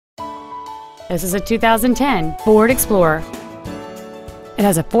This is a 2010 Ford Explorer. It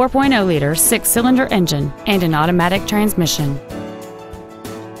has a 4.0-liter six-cylinder engine and an automatic transmission.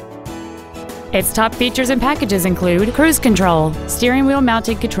 Its top features and packages include cruise control, steering wheel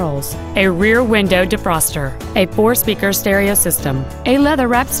mounted controls, a rear window defroster, a 4-speaker stereo system, a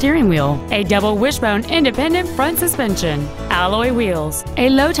leather-wrapped steering wheel, a double wishbone independent front suspension, alloy wheels, a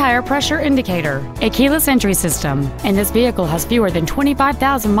low tire pressure indicator, a keyless entry system, and this vehicle has fewer than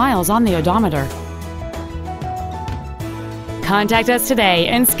 25,000 miles on the odometer. Contact us today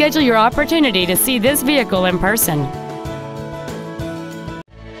and schedule your opportunity to see this vehicle in person.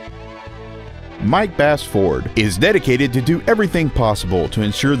 MikeBassFord is dedicated to do everything possible to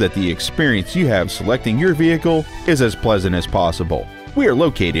ensure that the experience you have selecting your vehicle is as pleasant as possible. We are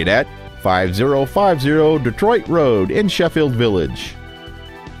located at 5050 Detroit Road in Sheffield Village.